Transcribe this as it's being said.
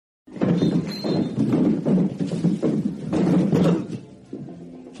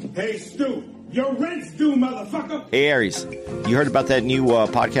Hey, Stu, your rent's due, motherfucker. Hey, Aries, you heard about that new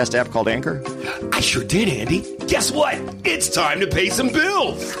podcast app called Anchor? I sure did, Andy. Guess what? It's time to pay some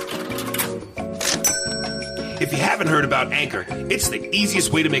bills. If you haven't heard about Anchor, it's the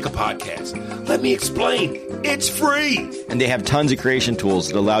easiest way to make a podcast. Let me explain. It's free. And they have tons of creation tools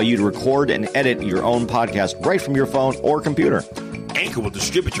that allow you to record and edit your own podcast right from your phone or computer. Anchor will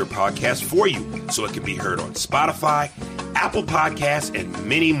distribute your podcast for you so it can be heard on Spotify, Apple Podcasts, and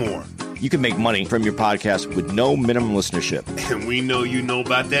many more. You can make money from your podcast with no minimum listenership. And we know you know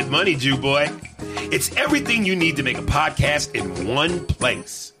about that money, Jew boy. It's everything you need to make a podcast in one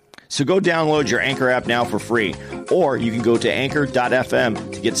place. So go download your Anchor app now for free, or you can go to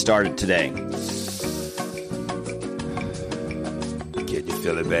anchor.fm to get started today. Can you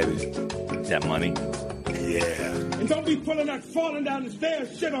feel it, baby? Is that money? Yeah. And don't be pulling that falling down the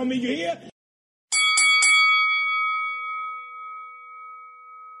stairs shit on me, you hear?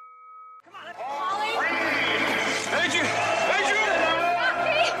 Adrian!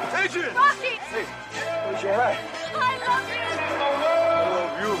 Adrian! Rocky! Hey, where's your hat? I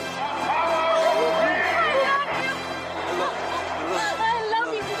love you! I love you. I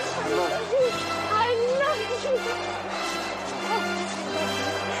love you! I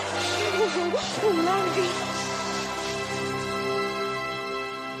love you!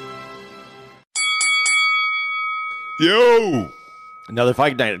 Yo! Another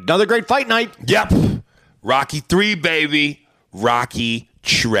fight night. Another great fight night. Yep. Rocky 3, baby. Rocky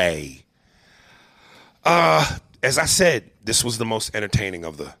Trey. As I said, this was the most entertaining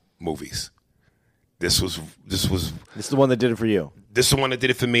of the movies. This is the one that did it for you. This is the one that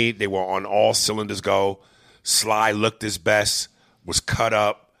did it for me. They were on all cylinders go. Sly looked his best, was cut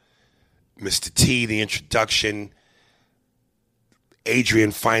up. Mr. T, the introduction.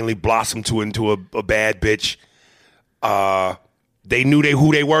 Adrian finally blossomed into a bad bitch. They knew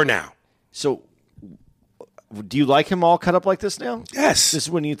who they were now. So, do you like him all cut up like this now? Yes. This is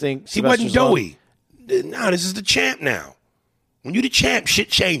when you think He wasn't doughy. No, this is the champ now. When you're the champ, shit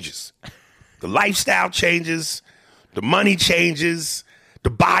changes. The lifestyle changes. The money changes. The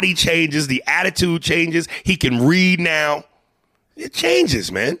body changes. The attitude changes. He can read now. It changes,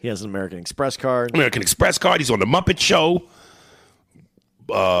 man. He has an American Express card. American Express card. He's on the Muppet Show.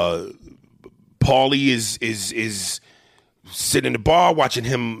 Paulie is sitting in the bar watching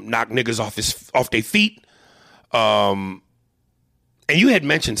him knock niggas off their feet. And you had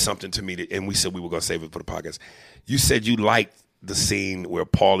mentioned something to me, and we said we were going to save it for the podcast. You said you liked the scene where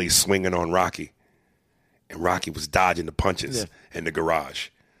Paulie's swinging on Rocky, and Rocky was dodging the punches in the garage.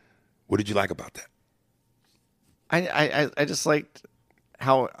 What did you like about that? I just liked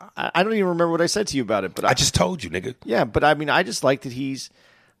how I don't even remember what I said to you about it, but I just told you, nigga. Yeah, but I mean, I just like that he's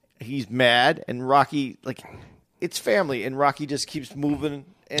mad, and Rocky, like, it's family, and Rocky just keeps moving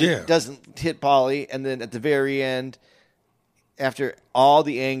and doesn't hit Paulie, and then at the very end, after all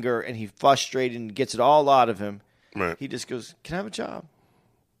the anger and he frustrated and gets it all out of him, he just goes, "Can I have a job?"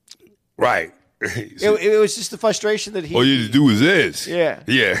 Right. It was just the frustration that he. All you need to do is this. Yeah.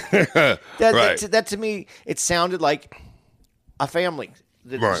 Yeah. That to me, it sounded like a family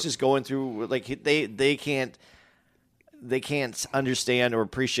that's just going through, like, they can't understand or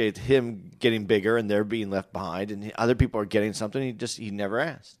appreciate him getting bigger and they're being left behind, and other people are getting something he never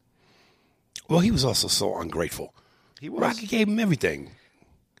asked. Well, he was also so ungrateful. He was. Rocky gave him everything.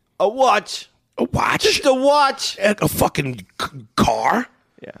 A watch. A watch? Just a watch. A fucking car.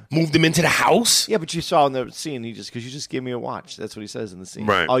 Yeah. Moved him into the house. Yeah, but you saw in the scene, because you just gave me a watch. That's what he says in the scene.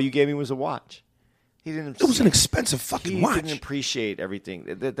 Right. All you gave me was a watch. He didn't. It was an expensive fucking watch. He didn't appreciate everything.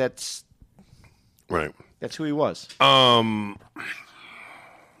 That's right. That's who he was. Fucking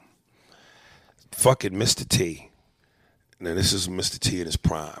Mr. T. Now, this is Mr. T in his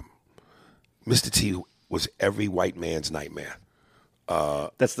prime. Mr. T was every white man's nightmare.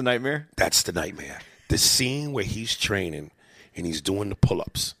 That's the nightmare? That's the nightmare. The scene where he's training and he's doing the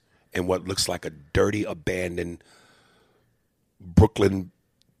pull-ups in what looks like a dirty, abandoned Brooklyn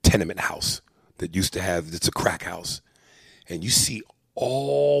tenement house that used to have, it's a crack house. And you see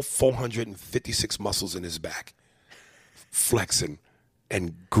all 456 muscles in his back flexing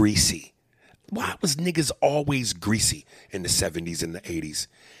and greasy. Why was niggas always greasy in the 70s and the 80s?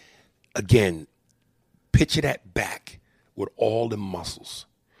 Again, picture that back with all the muscles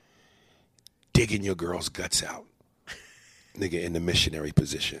digging your girl's guts out, nigga, in the missionary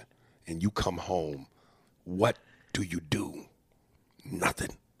position. And you come home, what do?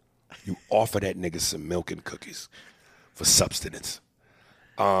 Nothing. You offer that nigga some milk and cookies for subsistence.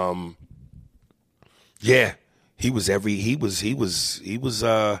 Yeah, he was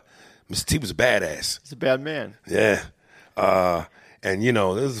Mr. T was a badass. He's a bad man. Yeah. And,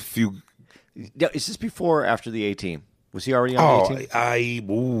 there's a few. Now, is this before or after the A-Team? Was he already on the A-Team?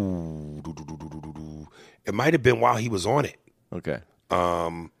 It might have been while he was on it. Okay.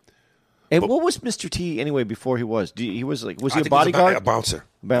 And what was Mr. T anyway before he was? He was he a bodyguard? A bouncer.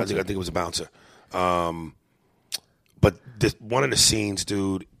 Bouncer. I think it was a bouncer. But one of the scenes,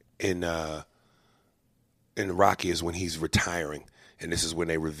 dude, in Rocky is when he's retiring, and this is when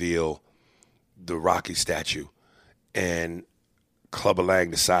they reveal the Rocky statue, and Clubber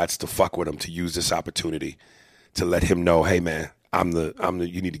Lang decides to fuck with him to use this opportunity to let him know, hey man, I'm the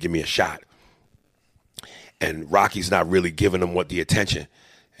you need to give me a shot. And Rocky's not really giving him the attention.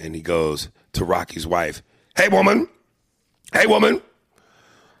 And he goes to Rocky's wife, hey woman,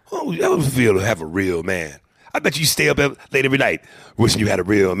 oh, that would feel to have a real man. I bet you stay up late every night wishing you had a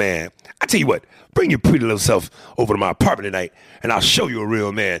real man. I tell you what, bring your pretty little self over to my apartment tonight, and I'll show you a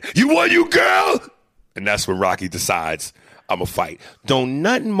real man. You want you, girl? And that's when Rocky decides, I'm going to fight. Don't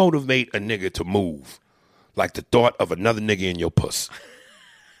nothing motivate a nigga to move like the thought of another nigga in your puss.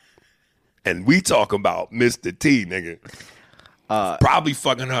 And we talking about Mr. T, nigga. Probably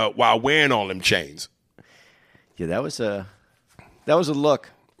fucking her while wearing all them chains. Yeah, that was a look.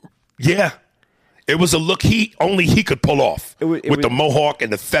 Yeah. It was a look only he could pull off with the mohawk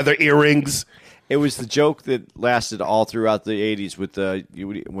and the feather earrings. It was the joke that lasted all throughout the 80s with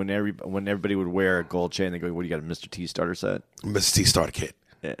when everybody would wear a gold chain, they go, what, do you got a Mr. T starter set? Mr. T starter kit.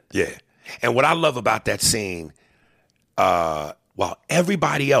 Yeah. And what I love about that scene, while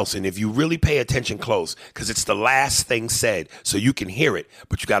everybody else, and if you really pay attention close, because it's the last thing said, so you can hear it,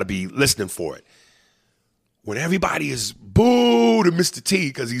 but you got to be listening for it. When everybody is boo to Mr. T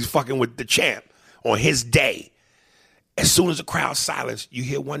because he's fucking with the champ on his day, as soon as the crowd silence, you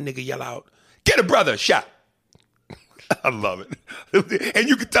hear one nigga yell out, get a brother a shot. I love it. And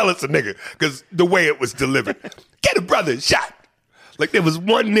you can tell it's a nigga because the way it was delivered. Get a brother a shot. Like there was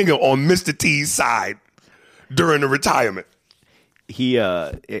one nigga on Mr. T's side during the retirement. He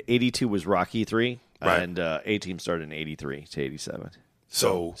 82 was Rocky 3, right. And A-Team started in 83 to 87.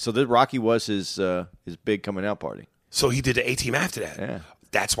 So the Rocky was his big coming out party. So he did the A-Team after that. Yeah.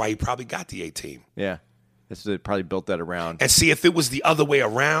 That's why he probably got the A-Team. Yeah. They probably built that around. And see, if it was the other way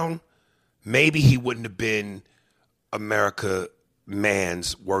around, maybe he wouldn't have been America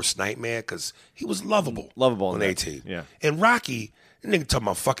man's worst nightmare because he was lovable on A-Team. Yeah. And Rocky, the nigga talking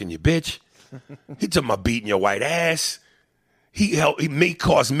about fucking your bitch. He talking about beating your white ass. He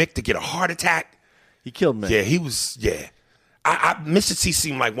caused Mick to get a heart attack. He killed Mick. Yeah, he was, yeah. Mr. T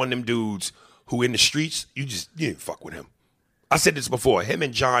seemed like one of them dudes who in the streets, you didn't fuck with him. I said this before, him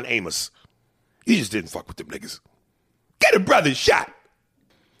and John Amos, you just didn't fuck with them niggas. Get a brother shot.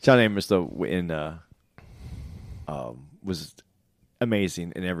 John Amos, though, was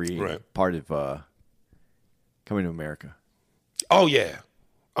amazing in every part of Coming to America. Oh, yeah.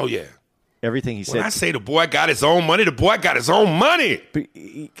 Everything he said. When I say the boy got his own money, the boy got his own money.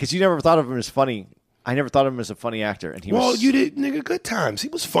 Because you never thought of him as funny. I never thought of him as a funny actor. And you did, nigga, Good Times. He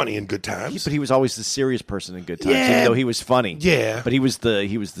was funny in Good Times. But he was always the serious person in Good Times, even though he was funny. Yeah. But he was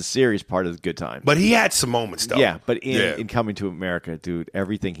the serious part of the Good Times. But he had some moments, though. Yeah, but in Coming to America, dude,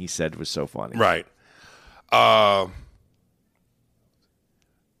 everything he said was so funny. Right.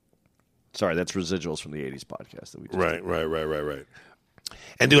 Sorry, that's residuals from the 80s podcast that we just did. Right.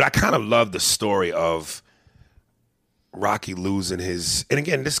 And, dude, I kind of love the story of Rocky losing his, and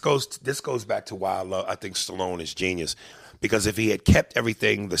again, this goes back to why I think Stallone is genius, because if he had kept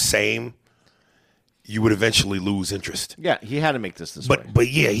everything the same, you would eventually lose interest. Yeah, he had to make this way. But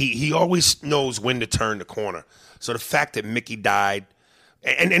yeah, he always knows when to turn the corner. So the fact that Mickey died,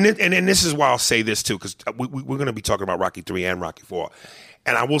 and this is why I'll say this too, because we're going to be talking about Rocky 3 and Rocky 4,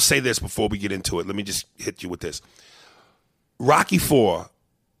 and I will say this before we get into it. Let me just hit you with this. Rocky 4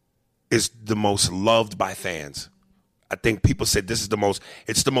 is the most loved by fans. I think people said it's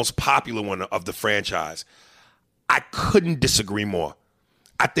the most popular one of the franchise. I couldn't disagree more.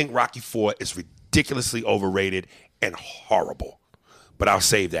 I think Rocky 4 is ridiculously overrated and horrible, but I'll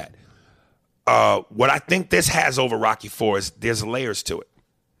save that. What I think this has over Rocky 4 is there's layers to it.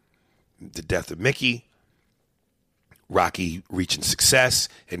 The death of Mickey, Rocky reaching success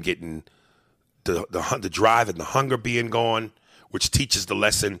and getting the drive and the hunger being gone, which teaches the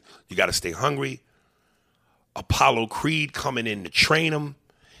lesson you got to stay hungry. Apollo Creed coming in to train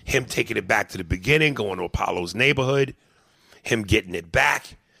him taking it back to the beginning, going to Apollo's neighborhood, him getting it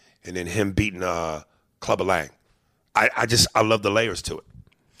back, and then him beating Clubber Lang. I love the layers to it.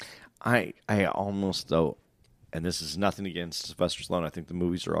 I almost, though, and this is nothing against Sylvester Stallone, I think the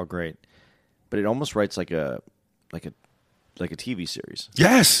movies are all great, but it almost writes like a TV series.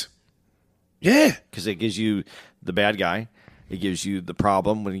 Yes. Yeah. Because it gives you the bad guy, It gives you the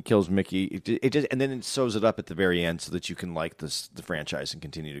problem when he kills Mickey. It just and then it sews it up at the very end so that you can like the franchise and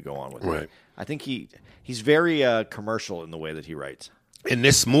continue to go on with Right. it. I think he's very commercial in the way that he writes. And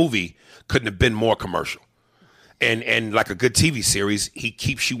this movie couldn't have been more commercial. And like a good TV series, he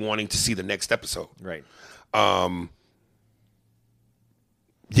keeps you wanting to see the next episode. Right.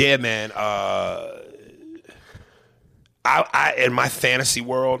 Yeah, man. I in my fantasy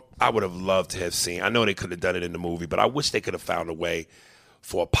world, I would have loved to have seen. I know they could have done it in the movie, but I wish they could have found a way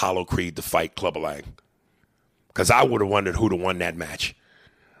for Apollo Creed to fight Clubber Lang, because I would have wondered who'd have won that match.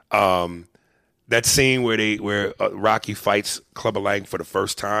 That scene where Rocky fights Clubber Lang for the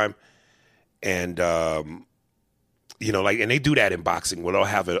first time, and and they do that in boxing, where they'll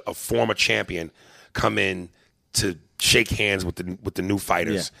have a former champion come in to shake hands with the new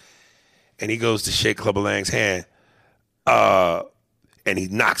fighters, and he goes to shake Clubber Lang's hand. And he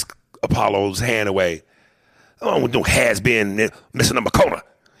knocks Apollo's hand away. Oh, no has-been messing up my corner.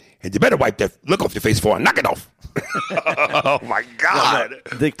 And you better wipe that look off your face before I knock it off. Oh, my God.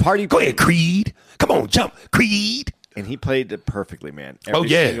 No, the party. Go ahead, Creed. Come on, jump, Creed. And he played it perfectly, man. Oh,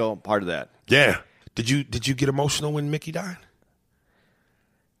 yeah. Every single part of that. Yeah. Did you get emotional when Mickey died?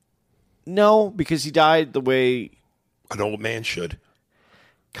 No, because he died the way An old man should.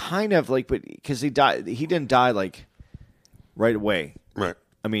 kind of like, but because he didn't die like right away. Right.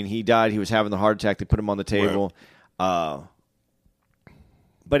 I mean, he died. He was having the heart attack. They put him on the table. But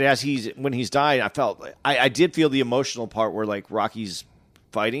when he's died, I did feel the emotional part where like Rocky's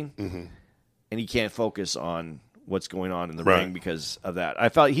fighting, and he can't focus on what's going on in the ring because of that. I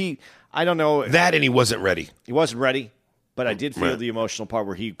felt I don't know that, and he wasn't ready. He wasn't ready, but I did feel Right. the emotional part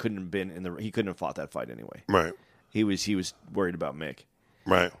where he couldn't have fought that fight anyway. Right. He was worried about Mick,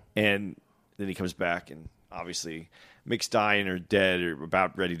 Right. and then he comes back, and obviously Mick's dying or dead or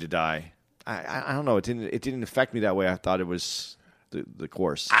about ready to die. I don't know. It didn't affect me that way. I thought it was the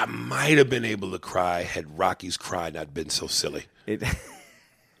course. I might have been able to cry had Rocky's cry not been so silly.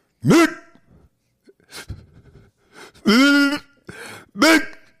 Mick! Mick!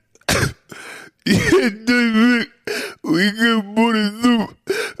 We got more to do.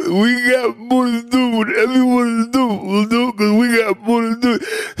 We got more to do. Whatever you want to do, we'll do it because we got more to do.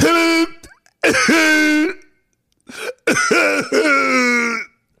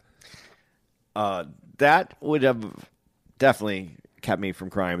 That would have definitely kept me from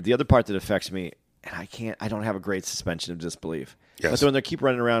crying. But the other part that affects me, and I don't have a great suspension of disbelief. Yes. But when they keep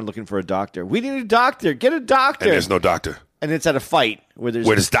running around looking for a doctor, we need a doctor. Get a doctor. And there's no doctor. And it's at a fight where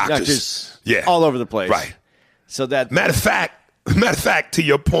there's doctors. Yeah. all over the place. Right. So that Matter of fact, to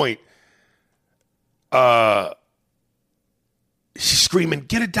your point, she's screaming,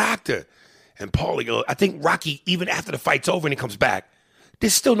 "Get a doctor!" And Paulie goes, I think Rocky, even after the fight's over and he comes back,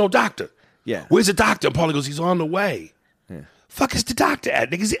 there's still no doctor. Yeah. Where's the doctor? And Paulie goes, he's on the way. Fuck is the doctor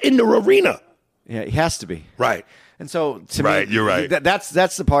at? Nigga's in the arena. Yeah, he has to be. Right. And so to Right, me, you're right. That's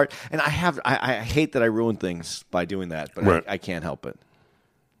the part. And I hate that I ruin things by doing that, but Right. I can't help it.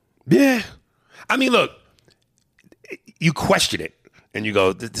 Yeah. I mean, look, you question it and you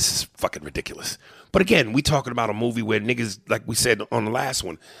go, this is fucking ridiculous. But again, we talking about a movie where niggas, like we said on the last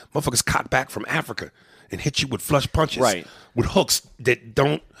one, motherfuckers caught back from Africa and hit you with flush punches. Right. With hooks that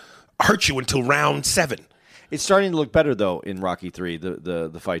don't hurt you until round 7. It's starting to look better though in Rocky 3,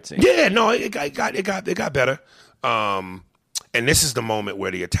 the fight scene. Yeah, no, it got better. And this is the moment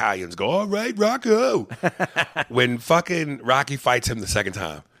where the Italians go, all right, Rocco. When fucking Rocky fights him the second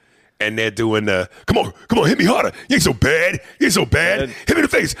time. And they're doing the, come on, hit me harder. You ain't so bad. Hit me in the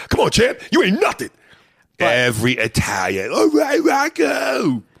face. Come on, champ. You ain't nothing. But- Every Italian, all right,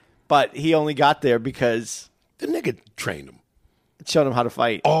 Rocco. But he only got there because The nigga trained him. it showed him how to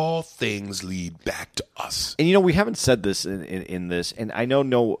fight. All things lead back to us. And we haven't said this in this, and I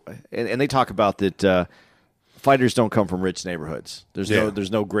know and they talk about that fighters don't come from rich neighborhoods.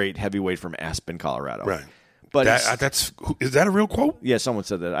 There's no great heavyweight from Aspen, Colorado. Right. But Is that a real quote? yeah, someone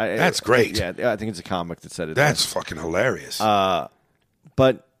said that. That's great. Yeah, I think it's a comic that said it. That's fucking hilarious.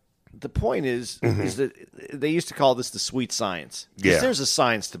 But the point is that they used to call this the sweet science. 'Cause Yeah. there's a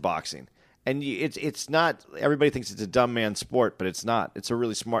science to boxing, and it's not. Everybody thinks it's a dumb man sport, but it's not. It's a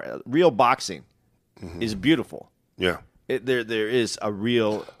really smart. Real boxing is beautiful. yeah. There is a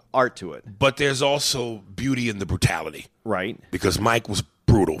real art to it, But there's also beauty in the brutality. right? Because Mike was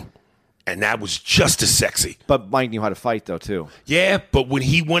brutal. And that was just as sexy. But Mike knew how to fight, though, too. Yeah, but when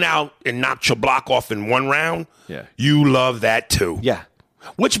he went out and knocked your block off in one round, Yeah. you love that too. Yeah.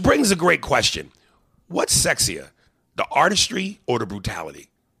 Which brings a great question. What's sexier, the artistry or the brutality?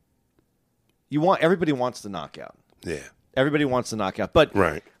 Everybody wants the knockout. Yeah. Everybody wants the knockout. But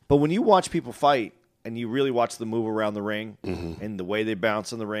Right. But when you watch people fight, and you really watch the move around the ring and the way they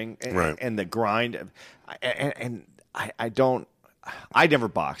bounce in the ring and the grind, and I never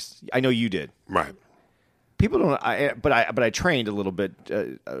boxed. I know you did. Right. People don't. But I trained a little bit.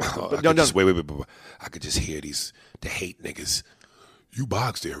 Wait. I could just hear the hate niggas. You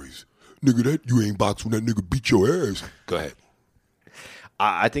boxed, Aries. Nigga, that you ain't boxed when that nigga beat your ass. Go ahead.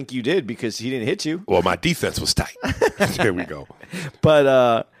 I think you did because he didn't hit you. Well, my defense was tight. There we go.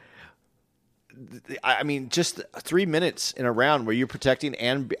 But I mean, just 3 minutes in a round where you're protecting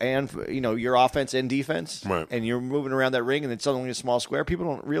and your offense and defense, right. and you're moving around that ring, and it's only a small square. People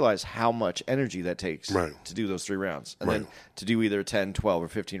don't realize how much energy that takes to do those 3 rounds, and then to do either a 10, 12, or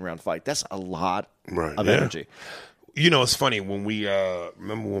 15 round fight. That's a lot of energy. You know, it's funny when we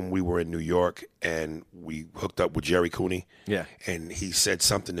remember when we were in New York and we hooked up with Jerry Cooney. Yeah, and he said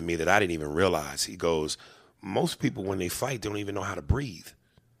something to me that I didn't even realize. He goes, "Most people when they fight, they don't even know how to breathe.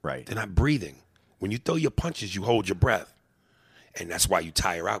 Right? They're not breathing. When you throw your punches, you hold your breath, and that's why you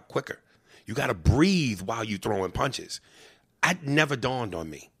tire out quicker. You got to breathe while you throwing punches. It never dawned on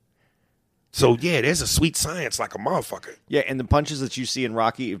me. So, yeah, there's a sweet science like a motherfucker. Yeah, and the punches that you see in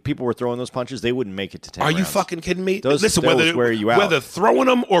Rocky, if people were throwing those punches, they wouldn't make it to 10 rounds. Are you fucking kidding me? Listen, wear you out. Whether throwing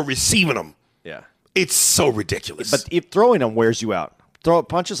them or receiving them, it's so ridiculous. But if throwing them wears you out.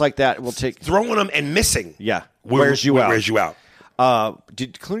 Punches like that will take... Throwing them and missing. Wears you out. Wears you out.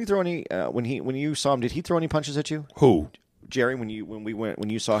 Did Clooney throw any when you saw him? Did he throw any punches at you? Who? Jerry, when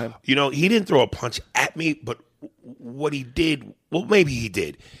you saw him? You know, he didn't throw a punch at me, but what he did, well, maybe he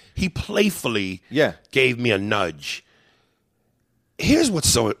did. He playfully gave me a nudge. Here's what's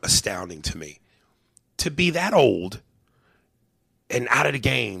so astounding to me: to be that old and out of the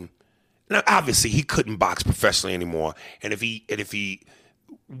game. Now, obviously, he couldn't box professionally anymore, and if he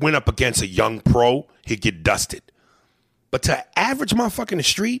went up against a young pro, he'd get dusted. But to average motherfucker in the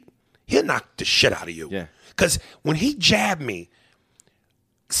street, he'll knock the shit out of you. Yeah. Because when he jabbed me,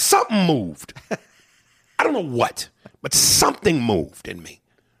 something moved. I don't know what, but something moved in me.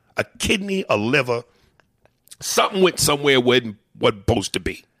 A kidney, a liver, something went somewhere where it wasn't supposed to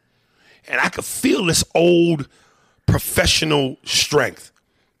be. And I could feel this old professional strength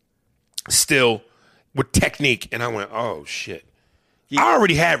still with technique. And I went, oh, shit. I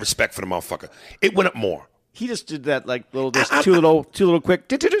already had respect for the motherfucker. It went up more. He just did that like two little quick,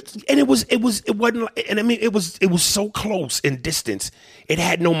 and it wasn't. And I mean, it was so close in distance. It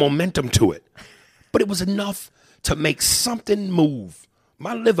had no momentum to it, but it was enough to make something move.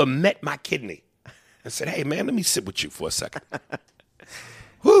 My liver met my kidney and said, "Hey, man, let me sit with you for a second."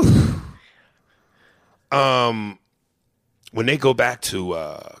 Whew. When they go back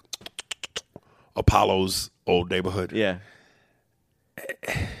to Apollo's old neighborhood,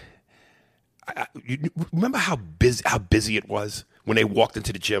 you remember how busy it was when they walked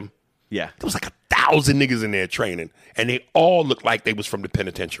into the gym? Yeah. There was like 1,000 niggas in there training, and they all looked like they was from the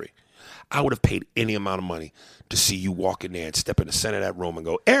penitentiary. I would have paid any amount of money to see you walk in there and step in the center of that room and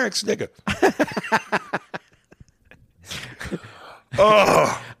go, Eric's nigga.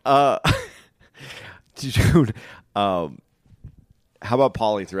 Dude, how about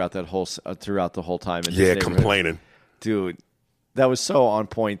Paulie throughout the whole time? Yeah, complaining. Dude. That was so on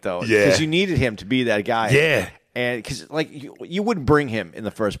point, though. Yeah. Because you needed him to be that guy. Yeah. And because, like, you wouldn't bring him in the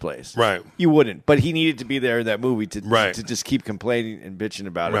first place. Right. You wouldn't. But he needed to be there in that movie to just keep complaining and bitching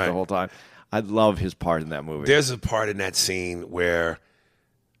about it the whole time. I love his part in that movie. There's a part in that scene where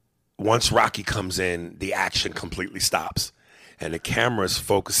once Rocky comes in, the action completely stops. And the camera's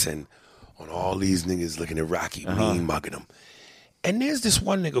focusing on all these niggas looking at Rocky, mean mugging him. And there's this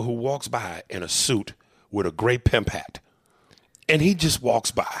one nigga who walks by in a suit with a gray pimp hat. And he just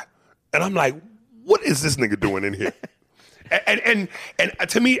walks by. And I'm like, what is this nigga doing in here? and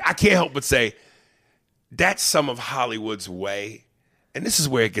to me, I can't help but say, that's some of Hollywood's way. And this is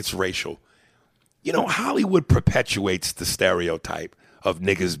where it gets racial. You know, Hollywood perpetuates the stereotype of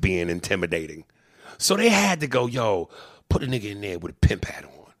niggas being intimidating. So they had to go, yo, put a nigga in there with a pimp hat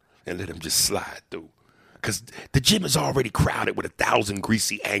on and let him just slide through. Because the gym is already crowded with 1,000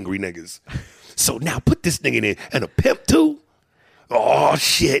 greasy, angry niggas. So now put this nigga in there and a pimp too? Oh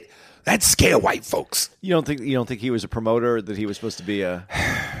shit, that scare white folks. You don't think he was a promoter, that he was supposed to be a...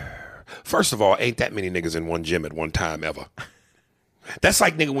 First of all, ain't that many niggas in one gym at one time ever. That's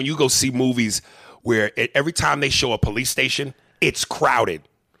like, nigga, when you go see movies where every time they show a police station, it's crowded.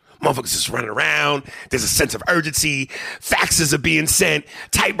 Motherfuckers just running around. There's a sense of urgency. Faxes are being sent.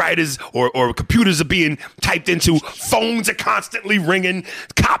 Typewriters or computers are being typed into. Phones are constantly ringing.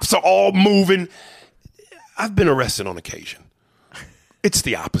 Cops are all moving. I've been arrested on occasion. It's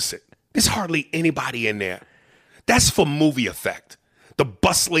the opposite. There's hardly anybody in there. That's for movie effect. the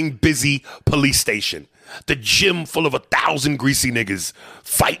bustling, busy police station, the gym full of 1,000 greasy niggas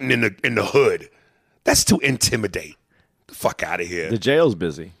fighting in the hood. That's to intimidate. The fuck out of here. The jail's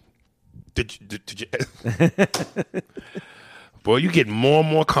busy. Boy, you get more and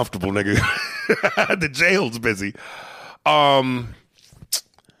more comfortable, nigga. The jail's busy. And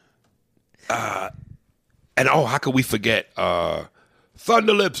how could we forget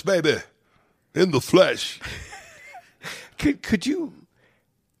Thunderlips, baby, in the flesh. Could you?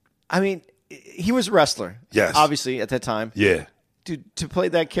 I mean, he was a wrestler. Yes, obviously at that time. Yeah. To play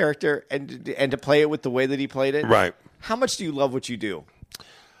that character and to play it with the way that he played it. Right. How much do you love what you do?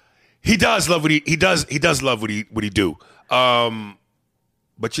 He does love what he does. He does love what he do.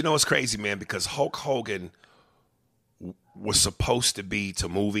 But you know it's crazy, man, because Hulk Hogan was supposed to be to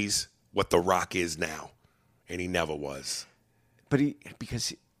movies what The Rock is now, and he never was. But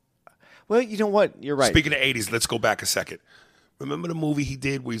well, you know what? You're right. Speaking of 80s, let's go back a second. Remember the movie he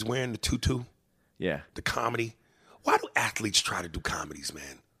did where he's wearing the tutu? Yeah. The comedy? Why do athletes try to do comedies,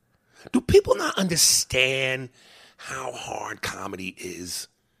 man? Do people not understand how hard comedy is?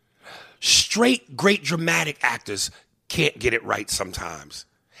 Straight, great dramatic actors can't get it right sometimes.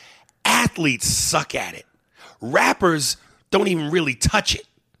 Athletes suck at it. Rappers don't even really touch it.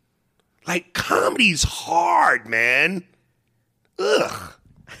 Like, comedy's hard, man. Ugh.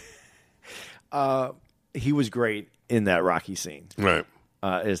 He was great in that Rocky scene. Right.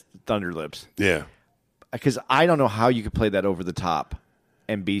 As Thunderlips. Yeah. Because I don't know how you could play that over the top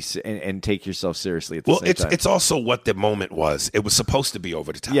and and take yourself seriously at the same time. It's also what the moment was. It was supposed to be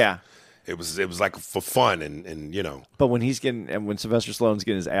over the top. Yeah. It was like for fun and you know. But when when Sylvester Stallone's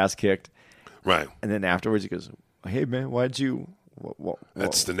getting his ass kicked, right, and then afterwards he goes, "Hey man, why'd you?"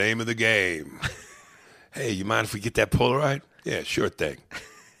 That's the name of the game. Hey, you mind if we get that Polaroid? Yeah, sure thing.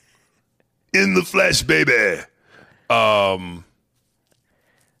 In the flesh, baby.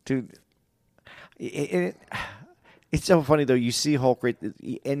 Dude, it's so funny though. You see Hulk right,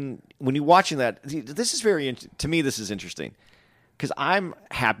 and when you're watching that, this is to me. This is interesting. Because I'm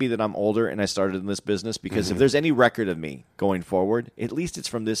happy that I'm older and I started in this business because if there's any record of me going forward, at least it's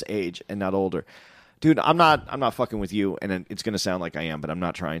from this age and not older. Dude, I'm not fucking with you, and it's going to sound like I am, but I'm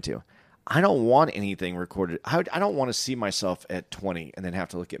not trying to. I don't want anything recorded. I don't want to see myself at 20 and then have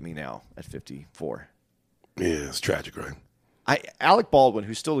to look at me now at 54. Yeah, it's tragic, right? Alec Baldwin,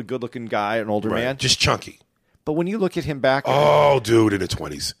 who's still a good-looking guy, an older man. Just chunky. But when you look at him back... Oh, dude, in the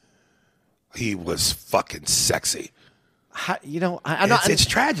 20s. He was fucking sexy. It's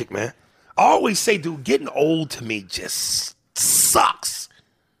tragic, man. I always say, dude, getting old to me just sucks.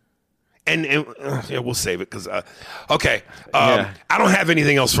 And we'll save it because, okay. I don't have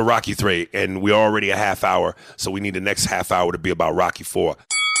anything else for Rocky 3, and we're already a half hour, so we need the next half hour to be about Rocky 4.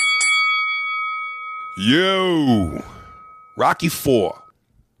 Yo! Rocky 4.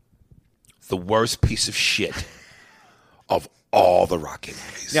 The worst piece of shit of all the Rocky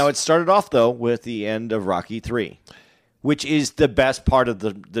movies. Now, it started off, though, with the end of Rocky 3. Which is the best part of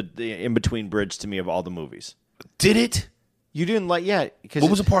the in-between bridge to me of all the movies. Did it? You didn't like, yeah. What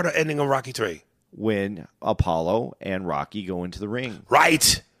was the part of ending of Rocky 3? When Apollo and Rocky go into the ring.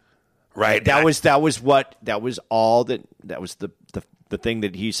 Right. That was the thing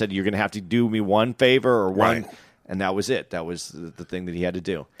that he said, you're going to have to do me one favor or one. Right. And that was it. That was the thing that he had to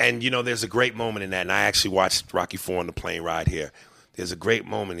do. And, there's a great moment in that. And I actually watched Rocky 4 on the plane ride here. There's a great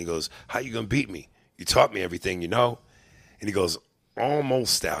moment. He goes, how you going to beat me? You taught me everything you know. And he goes,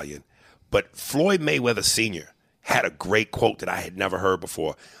 almost, Stallion. But Floyd Mayweather Sr. had a great quote that I had never heard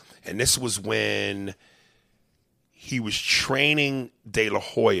before. And this was when he was training De La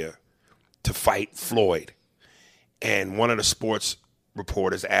Hoya to fight Floyd. And one of the sports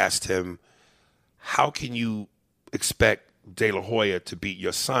reporters asked him, how can you expect De La Hoya to beat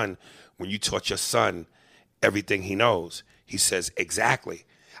your son when you taught your son everything he knows? He says, exactly.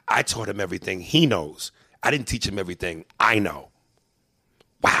 I taught him everything he knows. I didn't teach him everything I know.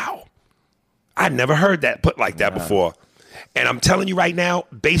 Wow. I'd never heard that put like that before. And I'm telling you right now,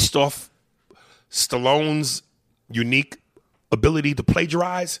 based off Stallone's unique ability to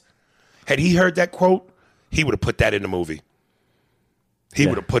plagiarize, had he heard that quote, he would have put that in the movie. He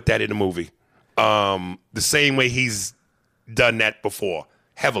would have put that in the movie. The same way he's done that before,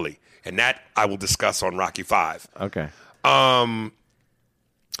 heavily. And that I will discuss on Rocky 5. Okay.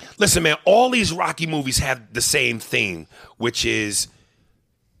 Listen, man, all these Rocky movies have the same theme, which is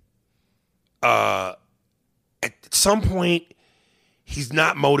at some point he's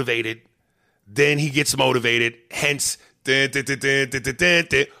not motivated, then he gets motivated, hence win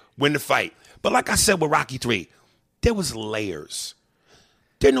the fight. But like I said with Rocky 3, there was layers.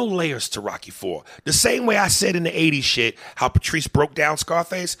 There are no layers to Rocky IV. The same way I said in the 80s shit, how Patrice broke down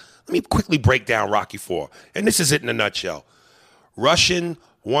Scarface, let me quickly break down Rocky IV. And this is it in a nutshell. Russian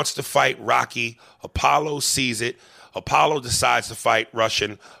wants to fight Rocky. Apollo sees it. Apollo decides to fight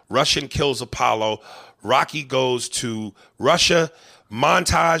Russian. Russian kills Apollo. Rocky goes to Russia.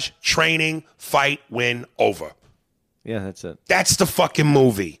 Montage, training, fight, win, over. Yeah, that's it. That's the fucking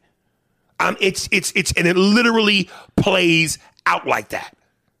movie. It's and it literally plays out like that.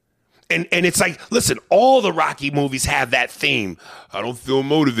 And it's like, listen, all the Rocky movies have that theme. I don't feel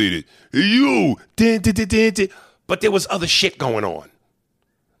motivated. You. But there was other shit going on.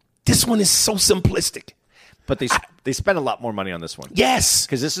 This one is so simplistic. But they spent a lot more money on this one. Yes.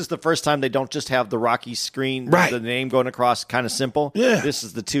 Because this is the first time they don't just have the Rocky screen, right. The name going across, kind of simple. Yeah. This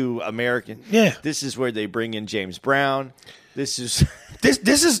is the two American. Yeah. This is where they bring in James Brown. This is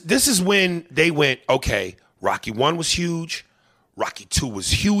this is when they went, okay, Rocky 1 was huge. Rocky 2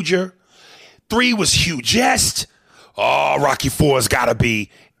 was huger. 3 was hugest. Oh, Rocky 4 has got to be.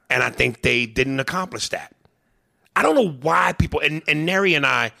 And I think they didn't accomplish that. I don't know why people, and Neri and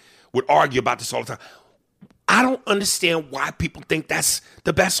I would argue about this all the time. I don't understand why people think that's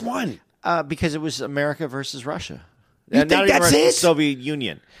the best one. Because it was America versus Russia. You think that's it? Soviet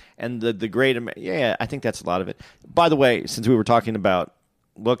Union. And the great, yeah, I think that's a lot of it. By the way, since we were talking about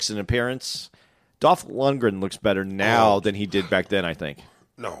looks and appearance, Dolph Lundgren looks better now than he did back then, I think.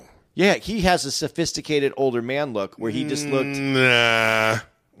 No. Yeah, he has a sophisticated older man look where he just looked. Nah.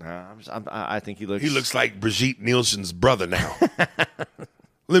 I think he looks. He looks like Brigitte Nielsen's brother now.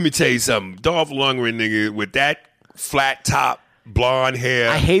 Let me tell you something. Dolph Lundgren, nigga, with that flat top, blonde hair.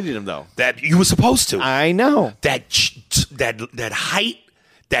 I hated him though. That you were supposed to. I know. That height,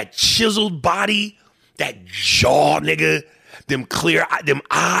 that chiseled body, that jaw, nigga, them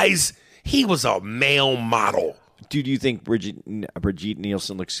eyes. He was a male model. Do you think Brigitte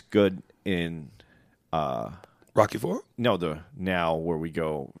Nielsen looks good in Rocky IV? No, now where we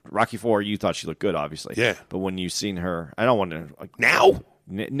go. Rocky IV, you thought she looked good, obviously. Yeah. But when you've seen her, I don't want to. Now?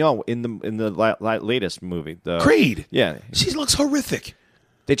 No, in the latest movie, the Creed. Yeah, she looks horrific.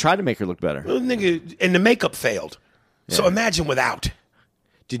 They tried to make her look better. Nigga, and the makeup failed. Yeah. So imagine without.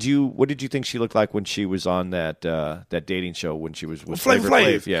 What did you think she looked like when she was on that dating show when she was with Flavor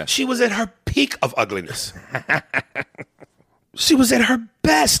Flav? Yeah, she was at her peak of ugliness. She was at her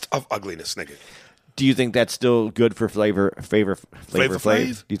best of ugliness, nigga. Do you think that's still good for Flavor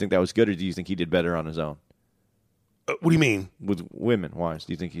Flav? Do you think that was good, or do you think he did better on his own? What do you mean? With women wise,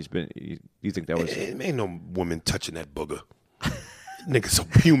 do you think he's been? Do you think that was? Ain't no woman touching that booger. Nigga's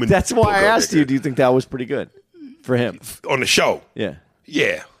a human. That's why I asked nigga. you. Do you think that was pretty good for him on the show? Yeah.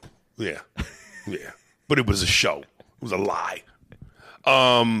 Yeah. But it was a show. It was a lie.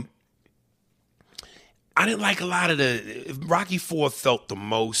 I didn't like a lot of Rocky IV felt the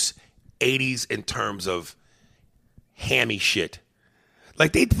most 80s in terms of hammy shit.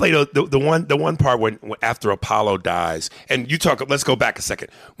 Like they played the one part when after Apollo dies, and you talk. Let's go back a second.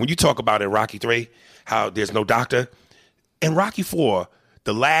 When you talk about in Rocky III how there's no doctor, in Rocky IV,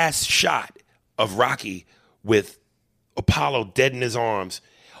 the last shot of Rocky with Apollo dead in his arms,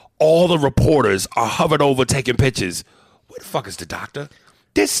 all the reporters are hovered over taking pictures. Where the fuck is the doctor?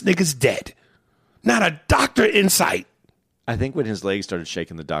 This nigga's dead. Not a doctor in sight. I think when his legs started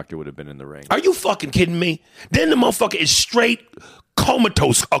shaking, the doctor would have been in the ring. Are you fucking kidding me? Then the motherfucker is straight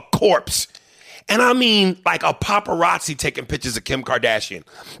comatose, a corpse. And I mean like a paparazzi taking pictures of Kim Kardashian.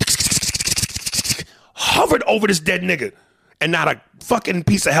 Hovered over this dead nigga. And not a fucking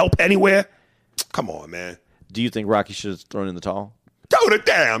piece of help anywhere. Come on, man. Do you think Rocky should have thrown in the towel? Throw the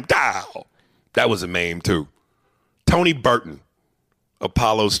damn towel. That was a meme, too. Tony Burton,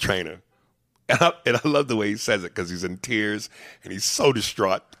 Apollo's trainer. And I love the way he says it because he's in tears and he's so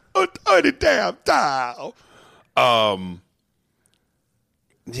distraught. Oh, throw the damn towel.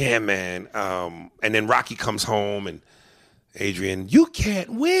 Yeah, man. And then Rocky comes home and Adrian, you can't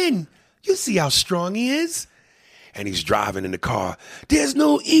win. You see how strong he is? And he's driving in the car. There's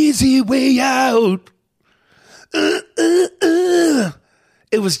no easy way out.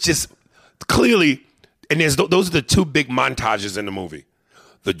 It was just clearly, and those are the two big montages in the movie.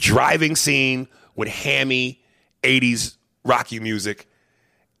 The driving scene with hammy 80s Rocky music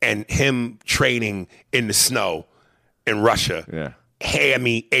and him training in the snow in Russia. Yeah.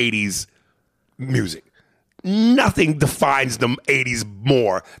 Hammy 80s music. Nothing defines the 80s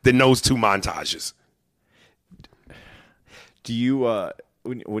more than those two montages. Do you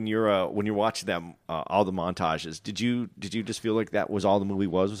when you're watching them all the montages, did you just feel like that was all the movie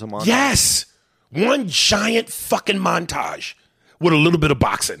was a montage? Yes. One giant fucking montage with a little bit of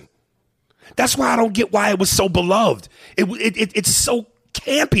boxing. That's why I don't get why it was so beloved. It's so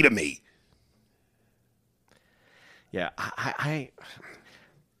campy to me. Yeah,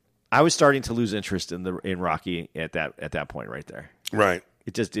 I was starting to lose interest in Rocky at that point right there. Right.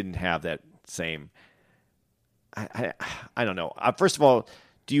 It just didn't have that same. I don't know. First of all,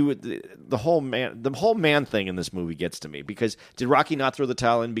 the whole man thing in this movie gets to me because did Rocky not throw the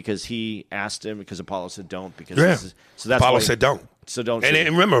towel in because he asked him because Apollo said don't because so that's Apollo why, said don't. So don't. And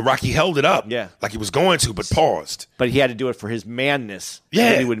remember, Rocky held it up. Yeah. Like he was going to, but paused. But he had to do it for his manness. Yeah. So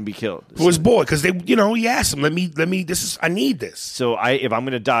that he wouldn't be killed. For his boy, because he asked him, let me, I need this. So if I'm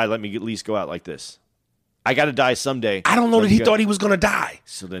going to die, let me at least go out like this. I got to die someday. I don't know that he thought he was going to die.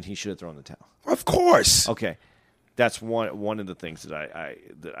 So then he should have thrown the towel. Of course. Okay. That's one of the things that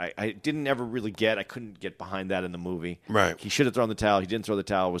I didn't ever really get. I couldn't get behind that in the movie. Right. He should have thrown the towel. He didn't throw the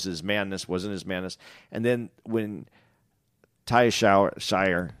towel. It was his manness. Wasn't his manness. And then when Talia Shire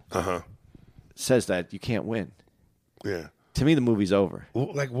says that, you can't win. Yeah. To me, the movie's over.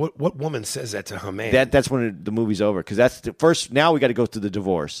 Well, like what woman says that to her man? That's when the movie's over because that's the first. Now we got to go through the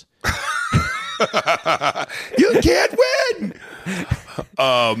divorce. You can't win.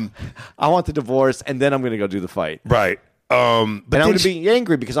 I want the divorce, and then I'm going to go do the fight. Right. But I'm going to be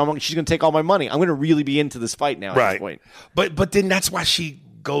angry because she's going to take all my money. I'm going to really be into this fight now. At this point. But then that's why she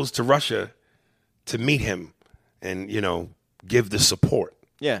goes to Russia to meet him and give the support.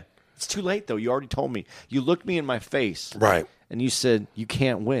 Yeah, it's too late though. You already told me. You looked me in my face, right? And you said you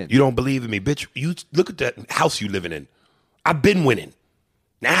can't win. You don't believe in me, bitch. You look at that house you living in. I've been winning.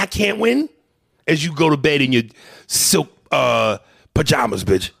 Now I can't win. As you go to bed in your silk pajamas,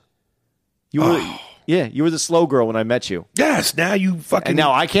 bitch. You were the slow girl when I met you. Yes, now you fucking. And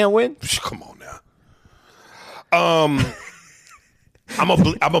now I can't win? Come on now. I'm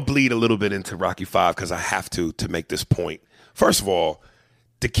gonna bleed a little bit into Rocky V because I have to make this point. First of all,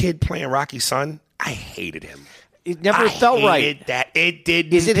 the kid playing Rocky's son, I hated him. It never felt right. That it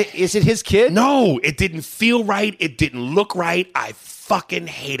didn't. Is it his kid? No, it didn't feel right. It didn't look right. I fucking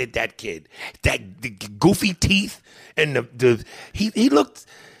hated that kid. The goofy teeth and he looked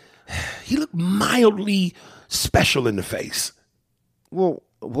mildly special in the face. Well,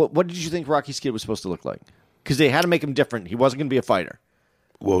 what did you think Rocky's kid was supposed to look like? Because they had to make him different. He wasn't going to be a fighter.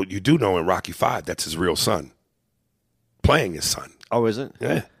 Well, you do know in Rocky V, that's his real son. Playing his son. Oh, is it?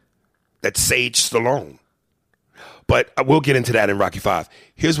 Yeah. That's Sage Stallone. But we'll get into that in Rocky V.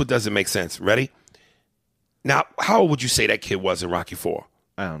 Here's what doesn't make sense. Ready? Now, how old would you say that kid was in Rocky IV?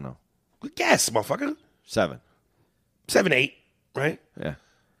 I don't know. Guess, motherfucker. 7, 8, right? Yeah.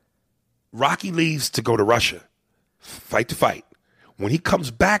 Rocky leaves to go to Russia, fight to fight. When he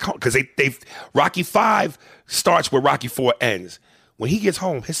comes back home, because Rocky V starts where Rocky IV ends. When he gets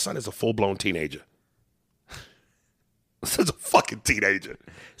home, his son is a full-blown teenager. This is a fucking teenager.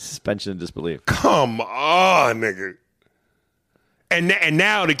 Suspension of disbelief. Come on, nigga. And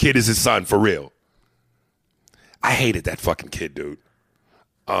now the kid is his son, for real. I hated that fucking kid, dude.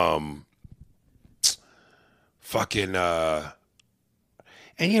 And talking about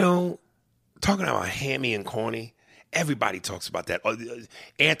hammy and corny, everybody talks about that.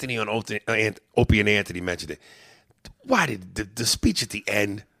 Anthony on Opie and Anthony mentioned it. Why did the speech at the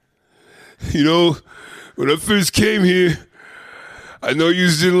end? When I first came here, I know you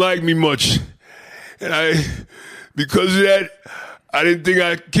didn't like me much. And because of that, I didn't think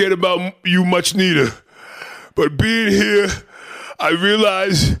I cared about you much neither. But being here, I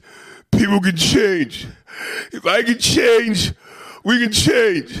realized people can change. If I can change, we can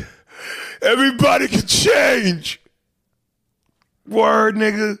change. Everybody can change. Word,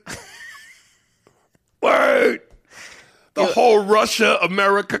 nigga. Word. The whole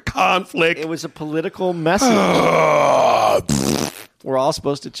Russia-America conflict. It was a political message. We're all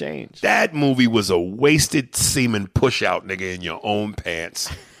supposed to change. That movie was a wasted semen push-out, nigga, in your own pants.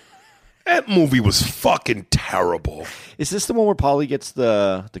 That movie was fucking terrible. Is this the one where Paulie gets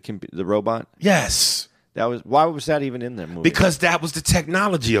the robot? Yes. Why was that even in that movie? Because that was the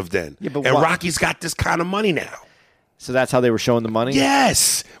technology of then. Yeah, but and Rocky's got this kind of money now. So that's how they were showing the money?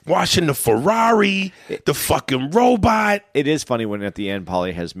 Yes. Washing the Ferrari, the fucking robot. It is funny when at the end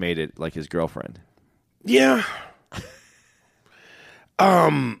Paulie has made it like his girlfriend. Yeah.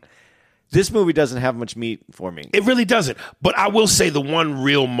 This movie doesn't have much meat for me. It really doesn't. But I will say the one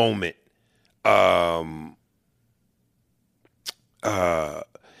real moment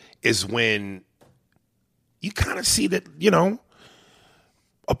is when you kind of see that,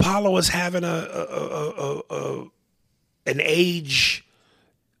 Apollo is having an age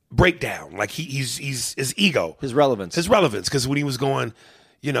breakdown. Like he's his ego. His relevance. Because when he was going,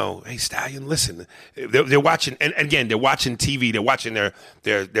 hey, Stallion, listen. They're watching, and again, they're watching TV. They're watching their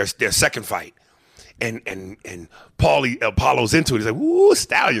second fight. and Paulie Apollo's into it. He's like, "Ooh,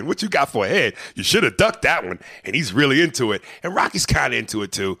 Stallion, what you got for a head? You should have ducked that one." And he's really into it, and Rocky's kind of into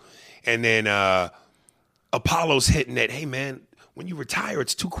it too. And then Apollo's hitting that, "Hey man, when you retire,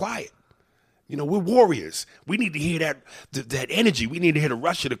 it's too quiet. You know, we're warriors. We need to hear that energy. We need to hear the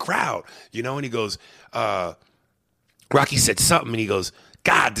rush of the crowd." You know, and he goes, Rocky said something, and he goes,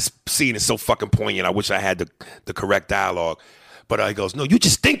 "God, this scene is so fucking poignant. I wish I had the correct dialogue." But he goes, "No, you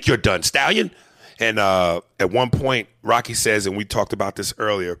just think you're done, Stallion." And at one point, Rocky says, and we talked about this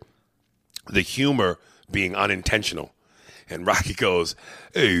earlier, the humor being unintentional. And Rocky goes,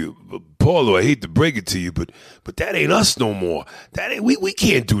 "Hey, Paulo, I hate to break it to you, but that ain't us no more. That ain't we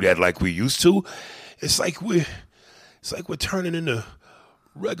can't do that like we used to. It's like we're turning into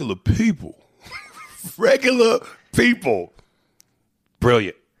regular people." Regular people.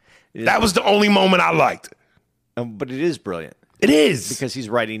 Brilliant. That was the only moment I liked. But it is brilliant. It is. Because he's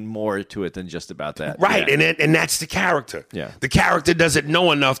writing more to it than just about that. Right, yeah. and that's the character. Yeah. The character doesn't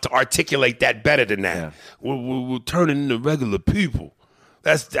know enough to articulate that better than that. Yeah. We're turning into regular people.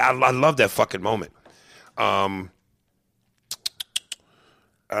 I love that fucking moment. I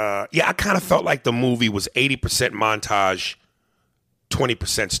kind of felt like the movie was 80% montage,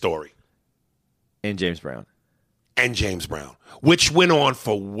 20% story. And James Brown. Which went on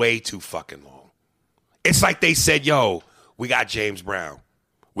for way too fucking long. It's like they said, "Yo, we got James Brown.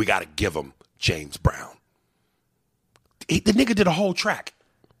 We got to give him James Brown." The nigga did a whole track.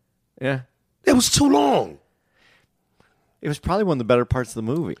 Yeah. It was too long. It was probably one of the better parts of the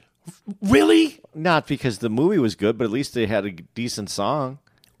movie. Really? Not because the movie was good, but at least they had a decent song.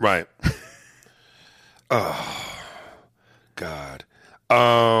 Right. Oh, God.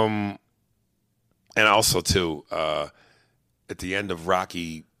 And also, too, at the end of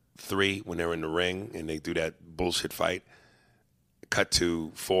Rocky 3, when they're in the ring and they do that bullshit fight, cut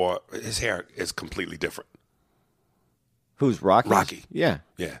to 4, his hair is completely different. Who's Rocky? Rocky. Yeah.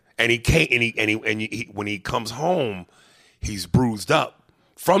 Yeah. And he can't, and when he comes home, he's bruised up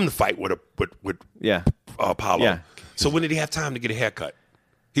from the fight with Yeah. Apollo. Yeah. So when did he have time to get a haircut?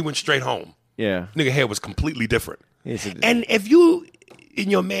 He went straight home. Yeah. Nigga hair was completely different. Yes, And if you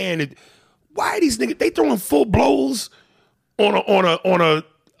and your man, why are these niggas, they throwing full blows on a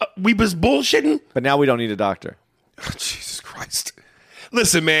we was bullshitting? But now we don't need a doctor. Jesus Christ.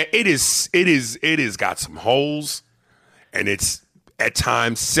 Listen, man, it is got some holes, and it's at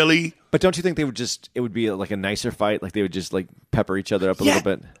times silly. But don't you think it would be like a nicer fight? Like they would just like pepper each other up a little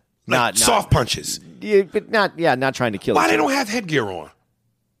bit? Like soft punches. Yeah, but not trying to kill Why each they other. don't have headgear on?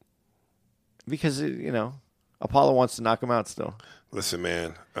 Because, Apollo wants to knock him out still. Listen,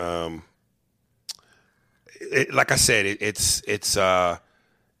 man. Like I said, it's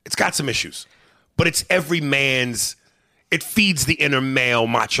got some issues, but it's every man's. It feeds the inner male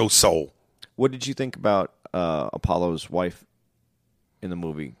macho soul. What did you think about Apollo's wife in the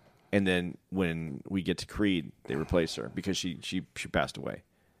movie? And then when we get to Creed, they replace her because she passed away.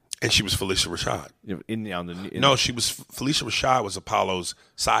 And she was Felicia Rashad. No, she was Felicia Rashad was Apollo's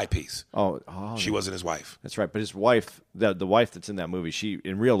side piece. Oh, she wasn't his wife. That's right. But his wife, the wife that's in that movie,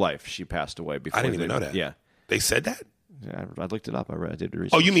 in real life, she passed away before. I didn't even know that. Yeah, they said that. Yeah, I looked it up. I did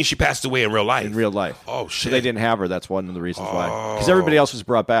research. Oh, you mean she passed away in real life? In real life. Oh shit. So they didn't have her. That's one of the reasons why. Because everybody else was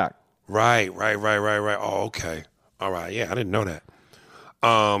brought back. Right. Oh, okay. All right. Yeah, I didn't know that.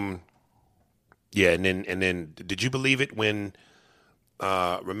 Yeah, and then did you believe it when?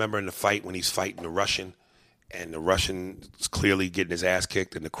 Remember in the fight when he's fighting the Russian, and the Russian is clearly getting his ass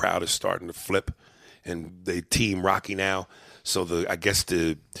kicked, and the crowd is starting to flip, and they team Rocky now. So I guess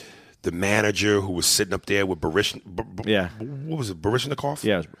the manager who was sitting up there with what was it, Baryshnikov?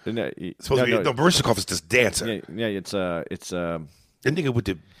 Yeah, Baryshnikov is this dancer. Yeah, it's the nigga with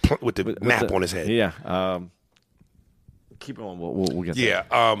the map on his head. Yeah. Keep going. We'll get there.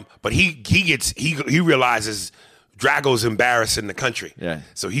 Yeah. But he realizes Drago's embarrassing the country. Yeah.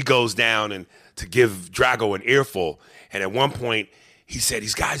 So he goes down and to give Drago an earful. And at one point, he said,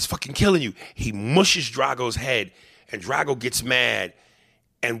 "These guys fucking killing you." He mushes Drago's head, and Drago gets mad,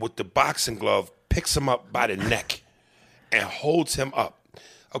 and with the boxing glove, picks him up by the neck and holds him up.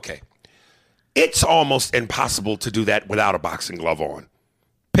 Okay. It's almost impossible to do that without a boxing glove on.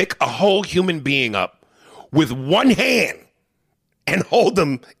 Pick a whole human being up with one hand and hold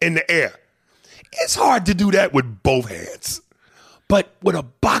them in the air. It's hard to do that with both hands. But with a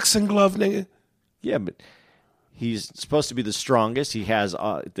boxing glove, nigga. Yeah, but he's supposed to be the strongest. He has,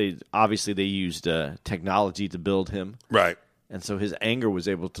 they used technology to build him. Right. And so his anger was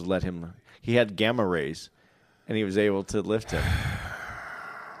able to let him, he had gamma rays, and he was able to lift him.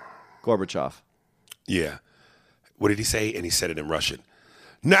 Gorbachev. Yeah. What did he say? And he said it in Russian.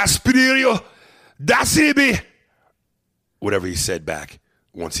 Naspiryo That's it, be. Whatever he said back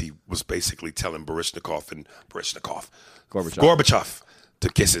once he was basically telling Gorbachev to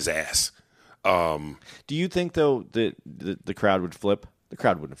kiss his ass. Do you think, though, that the crowd would flip? The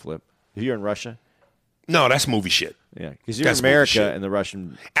crowd wouldn't flip. If you're in Russia? No, that's movie shit. Yeah, because you're in That's movie America shit. and the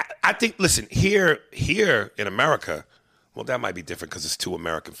Russian... I think, listen, here in America, well, that might be different because it's two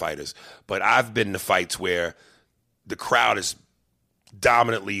American fighters. But I've been to fights where the crowd is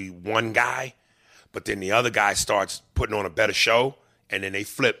dominantly one guy, but then the other guy starts putting on a better show, and then they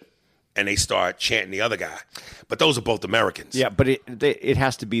flip and they start chanting the other guy. But those are both Americans. Yeah, but it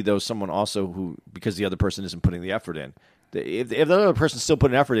has to be, though, someone also who, because the other person isn't putting the effort in. If the other person's still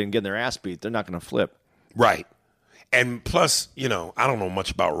putting effort in and getting their ass beat, they're not going to flip. Right. And plus, I don't know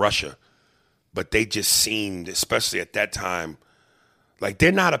much about Russia, but they just seemed, especially at that time, like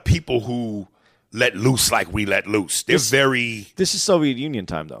they're not a people who let loose like we let loose. They're very... This is Soviet Union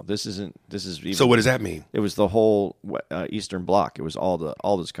time, though. This is even... So what does that mean? It was the whole Eastern Bloc. It was all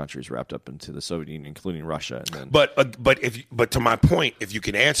those countries wrapped up into the Soviet Union, including Russia. And then... But to my point, if you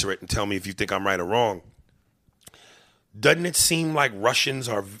can answer it and tell me if you think I'm right or wrong, doesn't it seem like Russians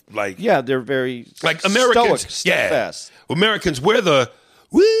are like... Yeah, they're very like Americans. Steadfast. Americans, we're the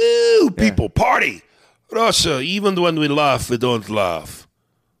woo people, party. Russia, even when we laugh, we don't laugh.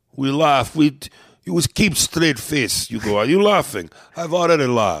 We laugh. You always keep straight face. You go, are you laughing? I've already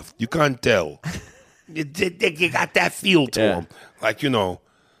laughed. You can't tell. You got that feel to them. Like,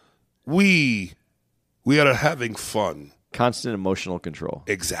 we are having fun. Constant emotional control.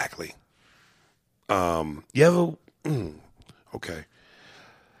 Exactly. You ever... okay.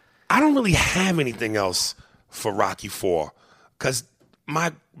 I don't really have anything else for Rocky IV because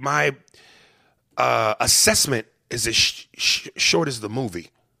my assessment is as short as the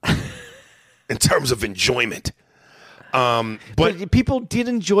movie in terms of enjoyment. But people did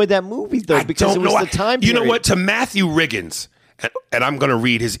enjoy that movie, though, because it was the time period. You know what? To Matthew Riggins, and I'm going to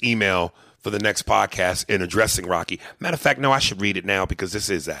read his email for the next podcast in addressing Rocky. Matter of fact, no, I should read it now because this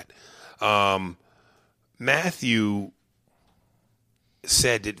is that. Matthew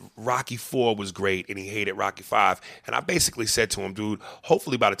said that Rocky IV was great and he hated Rocky V. And I basically said to him, dude,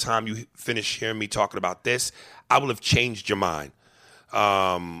 hopefully by the time you finish hearing me talking about this, I will have changed your mind.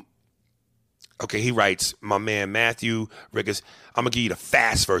 Okay, he writes, my man Matthew Riggins, I'm going to give you the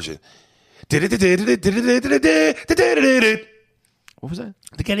fast version. What was that?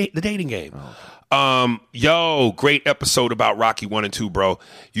 The dating game. Yo, great episode about Rocky 1 and 2, bro.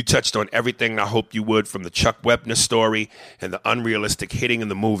 You touched on everything I hoped you would, from the Chuck Wepner story and the unrealistic hitting in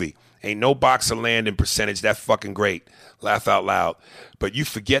the movie. Ain't no boxer landing percentage that fucking great. Laugh out loud. But you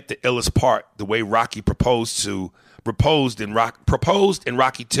forget the illest part, the way Rocky proposed in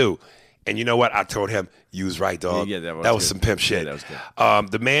Rocky 2. And you know what? I told him, you was right, dog. Yeah, that was some pimp shit. Yeah, that was good.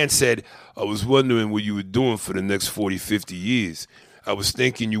 The man said, I was wondering what you were doing for the next 40, 50 years. I was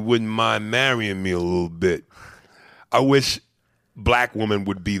thinking you wouldn't mind marrying me a little bit. I wish black women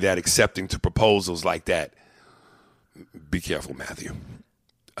would be that accepting to proposals like that. Be careful, Matthew.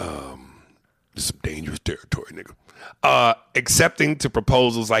 This is some dangerous territory, nigga. Accepting to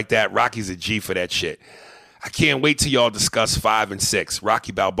proposals like that, Rocky's a G for that shit. I can't wait till y'all discuss 5 and 6,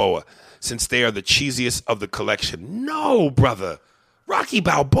 Rocky Balboa, since they are the cheesiest of the collection. No, brother. Rocky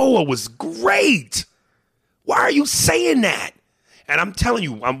Balboa was great. Why are you saying that? And I'm telling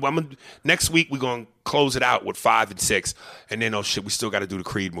you, next week we're going to close it out with 5 and 6. And then, oh shit, we still got to do the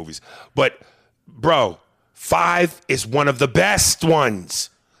Creed movies. But, bro, 5 is one of the best ones.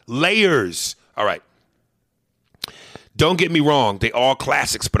 Layers. All right. Don't get me wrong. They all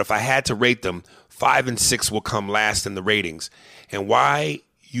classics. But if I had to rate them, 5 and 6 will come last in the ratings. And why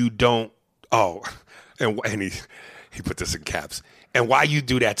you don't... Oh, and he put this in caps. And why you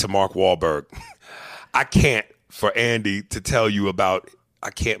do that to Mark Wahlberg. I can't for Andy to tell you about... I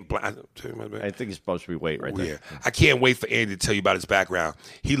think he's supposed to be wait right there. Yeah. I can't wait for Andy to tell you about his background.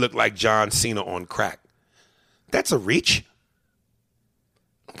 He looked like John Cena on crack. That's a reach.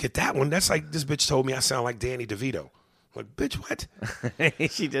 Get that one. That's like this bitch told me I sound like Danny DeVito. Like, bitch, what?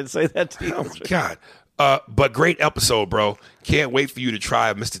 She did say that to you. Oh, my God. But great episode, bro. Can't wait for you to try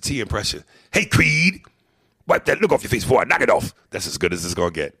a Mr. T impression. Hey, Creed. Wipe that look off your face before I knock it off. That's as good as it's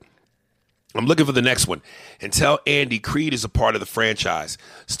going to get. I'm looking for the next one. And tell Andy Creed is a part of the franchise.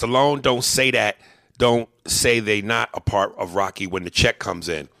 Stallone don't say that. Don't say they not a part of Rocky when the check comes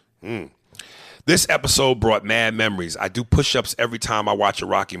in. This episode brought mad memories. I do push-ups every time I watch a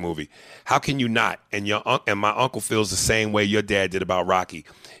Rocky movie. How can you not? And my uncle feels the same way your dad did about Rocky.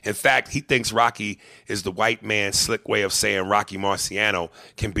 In fact, he thinks Rocky is the white man's slick way of saying Rocky Marciano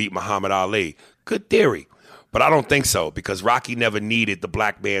can beat Muhammad Ali. Good theory. But I don't think so because Rocky never needed the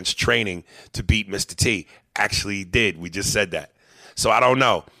black man's training to beat Mr. T. Actually, he did. We just said that. So I don't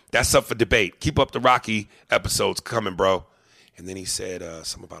know. That's up for debate. Keep up the Rocky episodes coming, bro. And then he said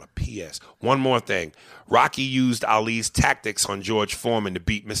something about a PS. One more thing. Rocky used Ali's tactics on George Foreman to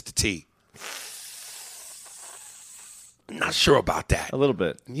beat Mr. T. Not sure about that. A little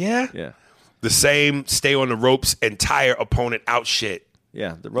bit. Yeah? Yeah. The same stay on the ropes and tire opponent out shit.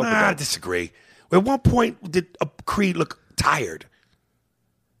 Yeah. The rope. I disagree. At one point, did Creed look tired?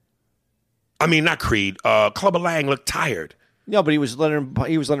 I mean, not Creed. Clubber Lang looked tired. No, but he was letting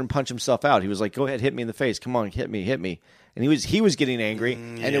him punch himself out. He was like, "Go ahead, hit me in the face. Come on, hit me." And he was getting angry,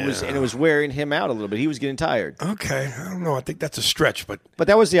 and it was wearing him out a little bit. He was getting tired. Okay, I don't know. I think that's a stretch, but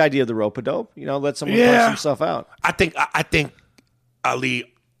that was the idea of the rope-a-dope. Let someone punch himself out. I think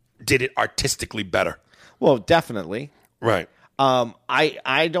Ali did it artistically better. Well, definitely. Right.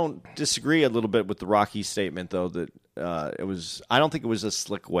 I don't disagree a little bit with the Rocky statement though that it was. I don't think it was a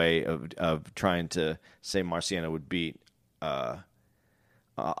slick way of trying to say Marciano would beat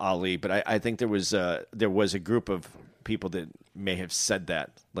Ali, but I think there was a group of people that may have said that,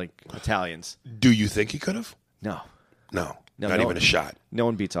 like Italians. Do you think he could have? No, not even a shot. No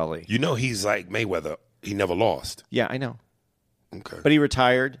one beats Ali. He's like Mayweather. He never lost. Yeah, I know. Okay, but he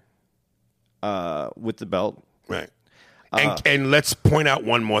retired with the belt. Right. And let's point out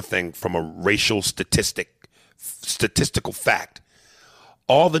one more thing from a racial statistical fact.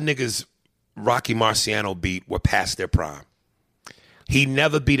 All the niggas Rocky Marciano beat were past their prime. He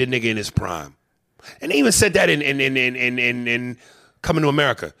never beat a nigga in his prime. And they even said that in Coming to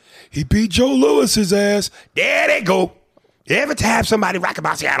America. He beat Joe Lewis's ass. There they go. You ever have somebody Rocky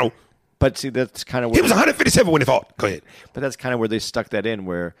Marciano? But see, that's kind of where he was 157 when he fought. Go ahead. But that's kind of where they stuck that in,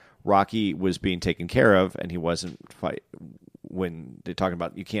 where Rocky was being taken care of, and he wasn't fight when they're talking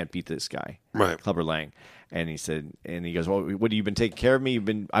about you can't beat this guy, right? Clubber Lang, and he goes, well, what have you been taking care of me?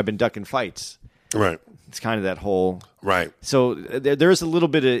 I've been ducking fights, right? It's kind of that whole right. So there's a little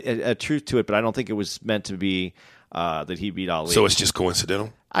bit of truth to it, but I don't think it was meant to be that he beat Ali. So it's just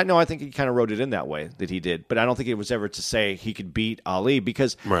coincidental. I think he kind of wrote it in that way that he did, but I don't think it was ever to say he could beat Ali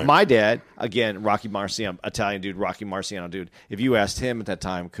because my dad, again, Rocky Marciano, Italian dude, Rocky Marciano dude. If you asked him at that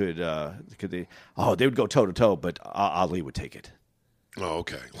time, could they? Oh, they would go toe to toe, but Ali would take it. Oh,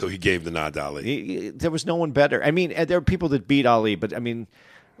 okay. So he gave the nod to Ali. There was no one better. I mean, there are people that beat Ali, but I mean,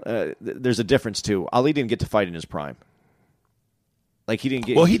 there's a difference too. Ali didn't get to fight in his prime. Like he didn't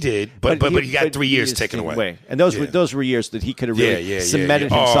get. Well, he did, but he got 3 years taken away, and those were years that he could have really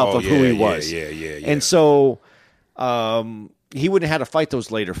cemented himself of who he was. Yeah. And so, he wouldn't have had to fight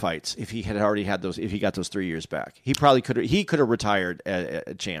those later fights if he had already had those. If he got those 3 years back, he probably could have. He could have retired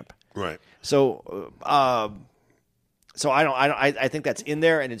a champ. Right. So, I think that's in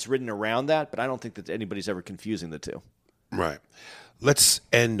there and it's written around that, but I don't think that anybody's ever confusing the two. Right. Let's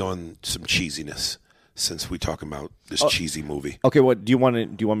end on some cheesiness. Since we're talking about this cheesy movie. Okay, what do you want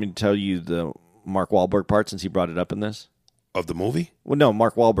me to tell you the Mark Wahlberg part since he brought it up in this? Of the movie? Well, no,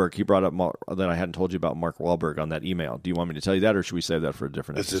 Mark Wahlberg. He brought up that I hadn't told you about Mark Wahlberg on that email. Do you want me to tell you that, or should we save that for a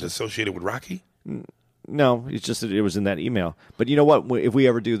different episode? Is it associated with Rocky? No, it's just that it was in that email. But you know what? If we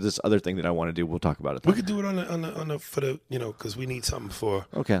ever do this other thing that I want to do, we'll talk about it then. We could do it on the for the because we need something for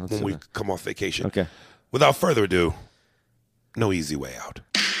when we come off vacation. Okay. Without further ado, no easy way out.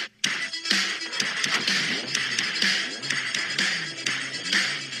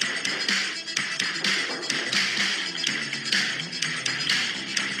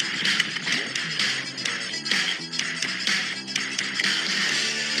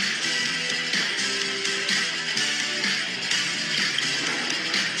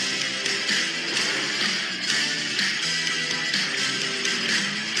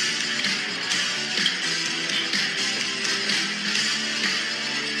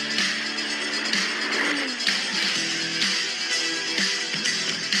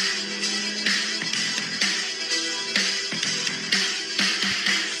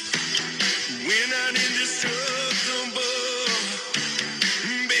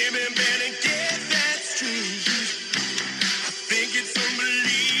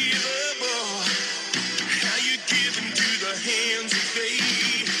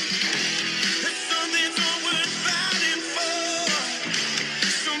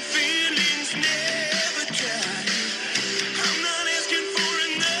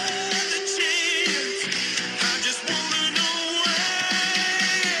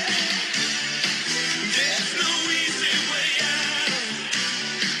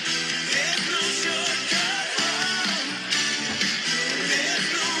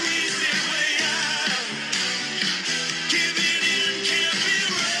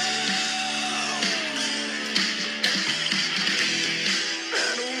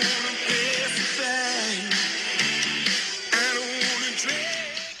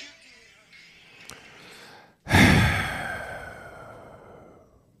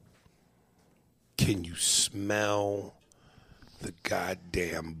 Can you smell the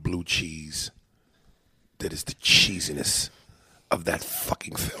goddamn blue cheese that is the cheesiness of that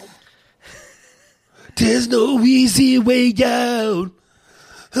fucking film? There's no easy way out.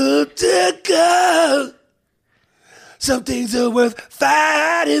 To go. Some things are worth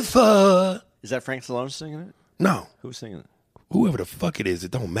fighting for. Is that Frank Stallone singing it? No. Who's singing it? Whoever the fuck it is, it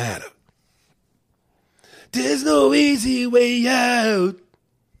don't matter. There's no easy way out.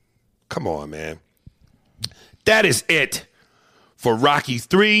 Come on, man. That is it for Rocky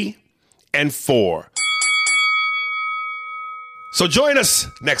 3 and 4. So join us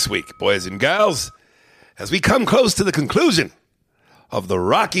next week, boys and girls, as we come close to the conclusion of the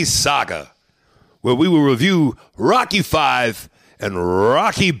Rocky saga, where we will review Rocky 5 and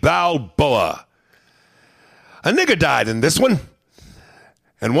Rocky Balboa. A nigga died in this one,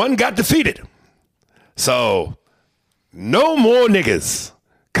 and one got defeated. So, no more niggas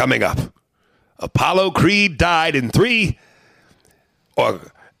coming up. Apollo Creed died in 3,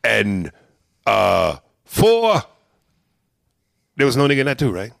 and 4. There was no nigga in that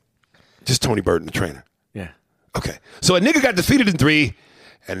too, right? Just Tony Burton, the trainer. Yeah. Okay. So a nigga got defeated in 3,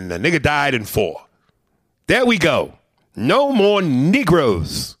 and a nigga died in 4. There we go. No more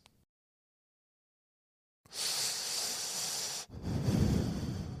Negroes.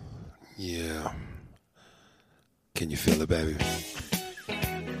 Yeah. Can you feel it, baby?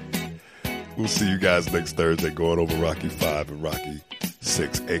 We'll see you guys next Thursday going over Rocky 5 and Rocky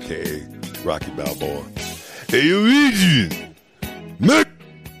 6, a.k.a. Rocky Balboa. Hey, you Adrian. Make